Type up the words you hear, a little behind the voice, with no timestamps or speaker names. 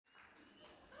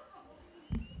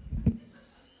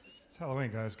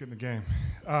Halloween, guys. Get in the game.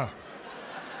 I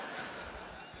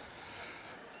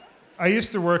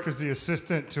used to work as the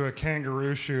assistant to a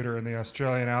kangaroo shooter in the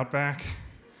Australian outback.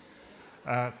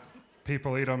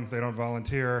 People eat them. They don't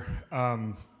volunteer.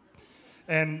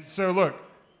 And so, look,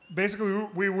 basically,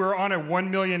 we were on a 1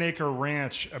 million acre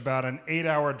ranch about an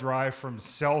 8-hour drive from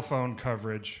cell phone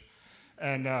coverage.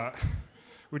 And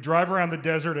we drive around the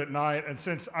desert at night. And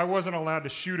since I wasn't allowed to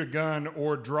shoot a gun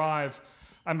or drive,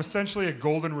 I'm essentially a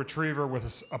golden retriever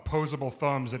with opposable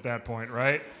thumbs at that point,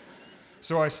 right?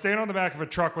 So I stand on the back of a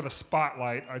truck with a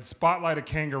spotlight. I'd spotlight a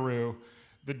kangaroo.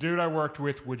 The dude I worked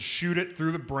with would shoot it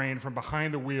through the brain from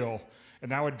behind the wheel,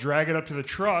 and I would drag it up to the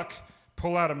truck,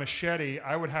 pull out a machete.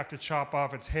 I would have to chop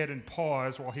off its head and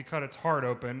paws while he cut its heart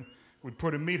open. We'd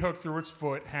put a meat hook through its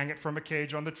foot, hang it from a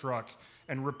cage on the truck,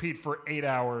 and repeat for 8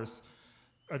 hours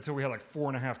until we had like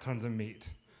 4.5 tons of meat.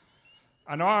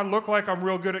 I know I look like I'm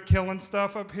real good at killing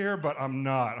stuff up here, but I'm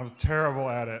not. I'm terrible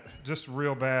at it, just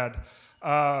real bad.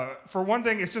 For one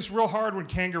thing, it's just real hard when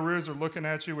kangaroos are looking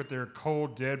at you with their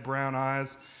cold, dead brown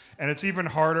eyes. And it's even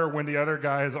harder when the other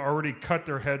guy has already cut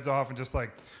their heads off and just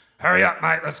like, hurry up,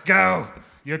 mate, let's go.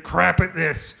 You're crap at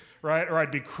this, right? Or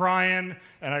I'd be crying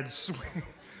and I'd swing,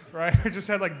 right? I just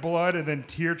had like blood and then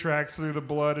tear tracks through the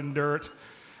blood and dirt.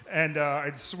 And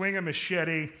I'd swing a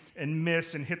machete and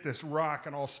miss and hit this rock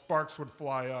and all sparks would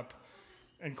fly up.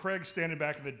 And Craig's standing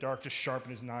back in the dark just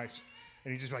sharpening his knives.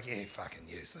 And he's just like, yeah, fucking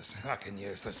useless, fucking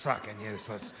useless, fucking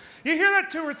useless. You hear that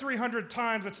 200 or 300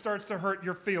 times, it starts to hurt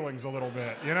your feelings a little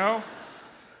bit, you know?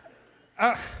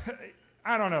 I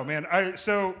don't know, man.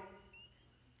 So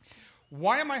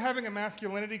why am I having a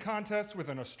masculinity contest with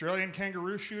an Australian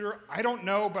kangaroo shooter? I don't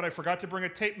know, but I forgot to bring a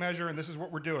tape measure, and this is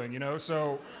what we're doing, you know?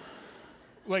 So,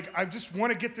 like, I just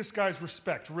want to get this guy's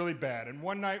respect really bad. And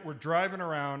one night, we're driving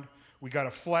around. We got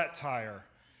a flat tire.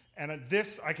 And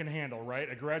this I can handle, right?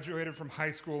 I graduated from high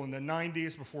school in the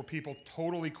 90s before people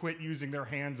totally quit using their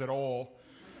hands at all.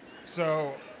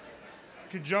 So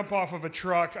I could jump off of a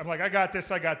truck. I'm like, I got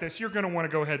this. You're going to want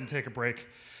to go ahead and take a break.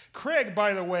 Craig,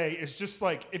 by the way, is just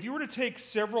like, if you were to take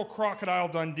several Crocodile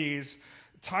Dundees,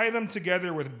 tie them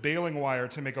together with baling wire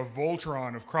to make a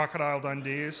Voltron of Crocodile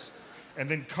Dundees, and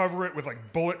then cover it with like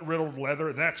bullet-riddled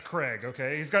leather, that's Craig,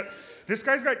 okay? This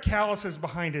guy's got calluses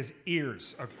behind his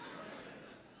ears, okay?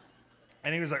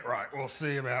 And he was like, right, we'll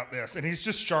see about this. And he's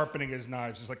just sharpening his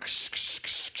knives. He's like, ksh, ksh,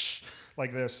 ksh, ksh,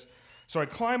 like this. So I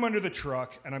climb under the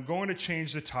truck, and I'm going to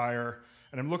change the tire,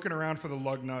 and I'm looking around for the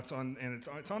lug nuts, and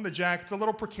it's on the jack. It's a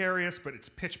little precarious, but it's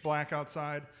pitch black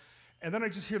outside. And then I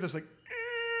just hear this like,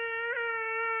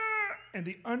 and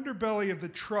the underbelly of the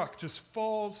truck just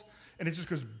falls, and it just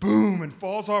goes boom, and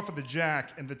falls off of the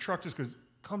jack, and the truck just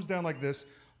comes down like this,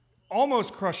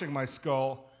 almost crushing my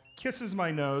skull, kisses my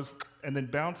nose, and then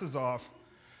bounces off.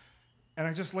 And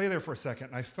I just lay there for a second,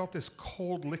 and I felt this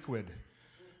cold liquid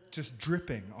just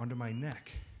dripping onto my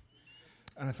neck.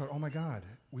 And I thought, oh my God,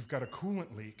 we've got a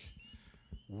coolant leak.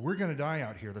 We're gonna die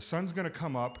out here. The sun's gonna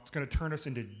come up, it's gonna turn us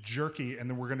into jerky, and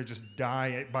then we're gonna just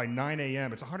die by 9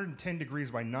 a.m. It's 110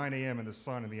 degrees by 9 a.m. in the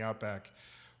sun in the outback.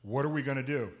 What are we gonna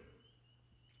do?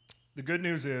 The good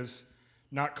news is,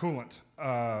 not coolant.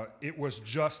 It was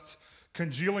just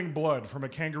congealing blood from a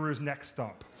kangaroo's neck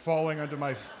stump falling onto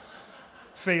my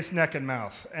face, neck, and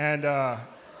mouth. And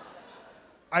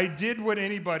I did what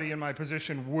anybody in my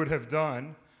position would have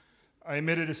done. I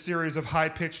emitted a series of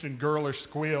high-pitched and girlish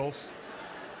squeals.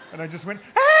 And I just went,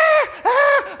 get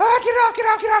off, get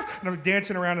off, get off. And I was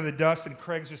dancing around in the dust, and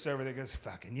Craig's just over there goes,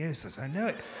 fucking useless, I knew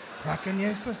it. Fucking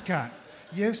useless cunt.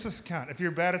 Useless cunt. If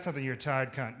you're bad at something, you're a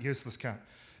tired cunt. Useless cunt.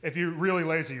 If you're really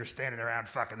lazy, you're standing around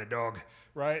fucking the dog,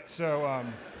 right? So,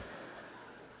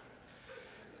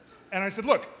 and I said,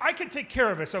 look, I can take care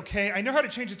of this, okay? I know how to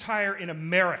change a tire in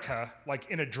America,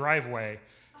 like in a driveway.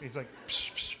 And he's like,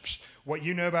 psh, psh, psh. What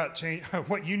you know about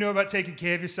taking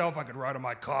care of yourself, I could ride on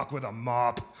my cock with a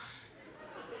mop.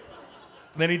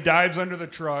 Then he dives under the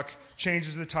truck,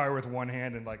 changes the tire with one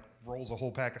hand, and like rolls a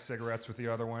whole pack of cigarettes with the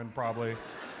other one, probably.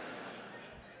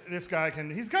 This guy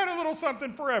he's got a little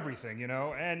something for everything, you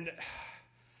know, and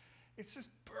it's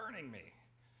just burning me.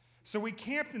 So we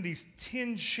camped in these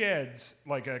tin sheds,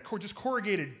 like just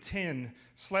corrugated tin,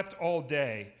 slept all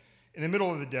day in the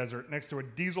middle of the desert next to a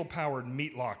diesel-powered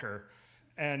meat locker,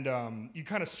 and you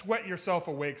kind of sweat yourself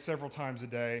awake several times a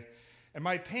day. And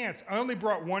my pants, I only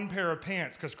brought one pair of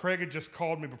pants because Craig had just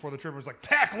called me before the trip and was like,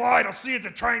 pack light, I'll see you at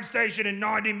the train station in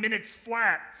 90 minutes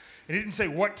flat. And he didn't say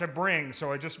what to bring,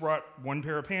 so I just brought one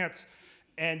pair of pants.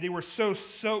 And they were so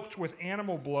soaked with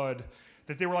animal blood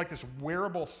that they were like this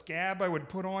wearable scab I would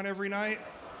put on every night.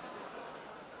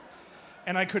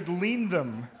 And I could lean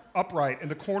them upright in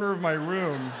the corner of my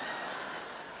room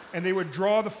And they would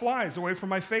draw the flies away from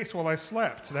my face while I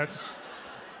slept.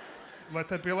 Let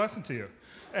that be a lesson to you.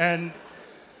 And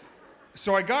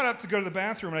so I got up to go to the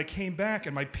bathroom, and I came back,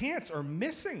 and my pants are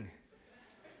missing.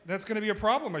 That's going to be a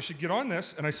problem. I should get on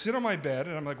this. And I sit on my bed,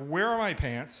 and I'm like, where are my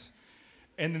pants?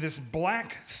 And then this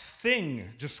black thing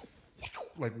just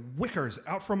like wickers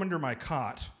out from under my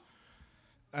cot.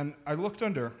 And I looked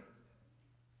under,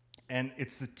 and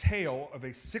it's the tail of a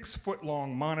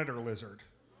 6-foot-long monitor lizard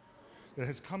that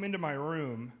has come into my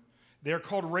room. They're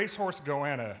called racehorse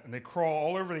goanna, and they crawl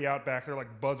all over the outback. They're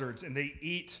like buzzards, and they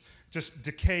eat just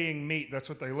decaying meat. That's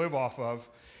what they live off of.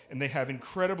 And they have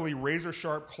incredibly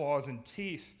razor-sharp claws and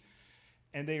teeth.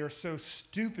 And they are so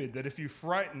stupid that if you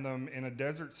frighten them in a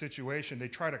desert situation, they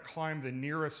try to climb the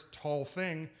nearest tall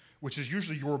thing, which is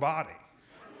usually your body.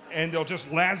 And they'll just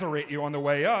lacerate you on the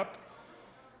way up.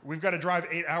 We've got to drive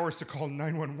 8 hours to call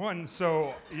 911,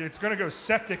 so it's going to go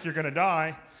septic, you're going to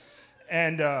die.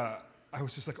 And I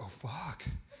was just like, oh, fuck.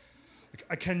 Like,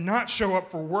 I cannot show up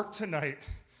for work tonight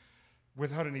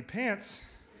without any pants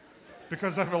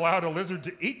because I've allowed a lizard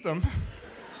to eat them.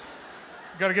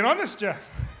 Got to get on this, Jeff,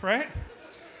 right?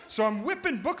 So I'm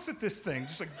whipping books at this thing,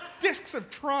 just like discs of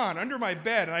Tron under my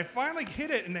bed, and I finally hit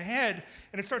it in the head,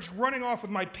 and it starts running off with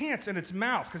my pants in its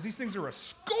mouth, because these things are a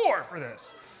score for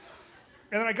this.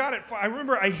 And then I got it, I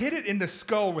remember I hit it in the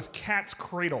skull with Cat's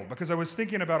Cradle, because I was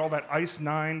thinking about all that Ice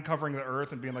 9 covering the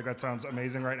earth and being like, that sounds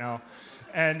amazing right now.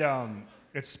 And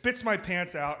it spits my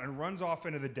pants out and runs off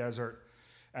into the desert.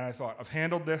 And I thought, I've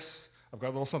handled this. I've got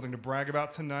a little something to brag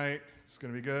about tonight. It's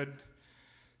going to be good.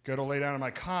 Go to lay down on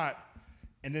my cot.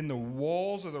 And then the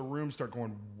walls of the room start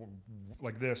going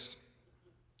like this.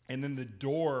 And then the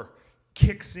door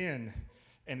kicks in,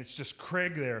 and it's just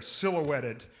Craig there,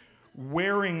 silhouetted,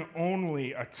 wearing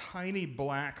only a tiny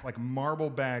black, like marble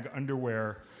bag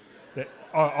underwear that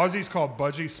Aussies call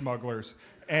budgie smugglers,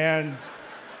 and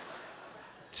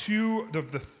two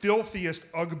of the filthiest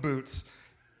Ugg boots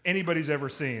anybody's ever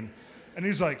seen. And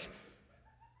he's like,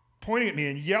 pointing at me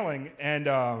and yelling, and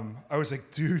I was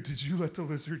like, dude, did you let the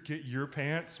lizard get your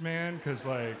pants, man? Because,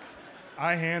 like,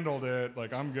 I handled it.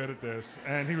 Like, I'm good at this.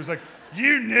 And he was like,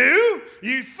 you knew?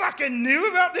 You fucking knew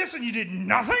about this and you did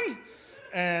nothing?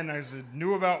 And I said,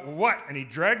 knew about what? And he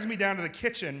drags me down to the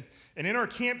kitchen, and in our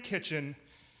camp kitchen,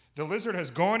 the lizard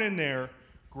has gone in there,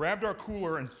 grabbed our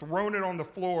cooler and thrown it on the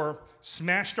floor,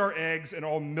 smashed our eggs, and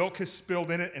all milk has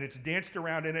spilled in it, and it's danced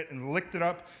around in it and licked it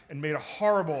up and made a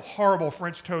horrible, horrible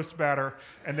French toast batter,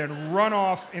 and then run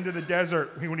off into the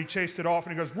desert when he chased it off.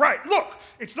 And he goes, right, look,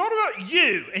 it's not about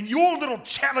you and your little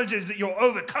challenges that you're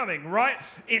overcoming, right?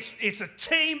 It's a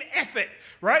team effort,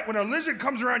 right? When a lizard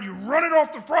comes around, you run it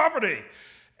off the property.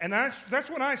 And that's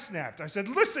when I snapped. I said,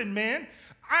 listen, man,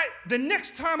 the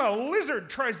next time a lizard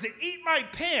tries to eat my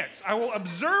pants, I will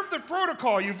observe the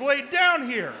protocol you've laid down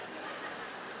here.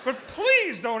 But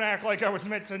please don't act like I was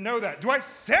meant to know that. Do I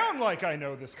sound like I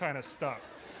know this kind of stuff?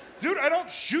 Dude, I don't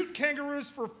shoot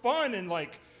kangaroos for fun and,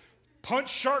 like,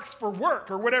 punch sharks for work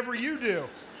or whatever you do.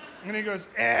 And he goes,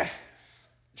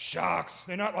 sharks,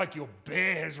 they're not like your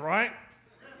bears, right?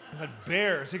 I said,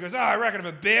 bears. He goes, I reckon if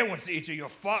a bear wants to eat you, you're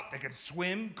fucked. They can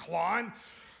swim, climb,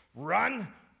 run.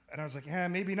 And I was like, yeah,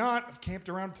 maybe not. I've camped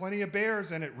around plenty of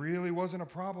bears, and it really wasn't a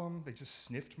problem. They just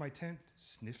sniffed my tent,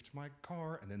 sniffed my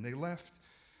car, and then they left.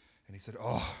 And he said,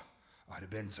 oh, I'd have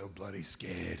been so bloody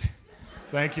scared.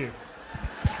 Thank you.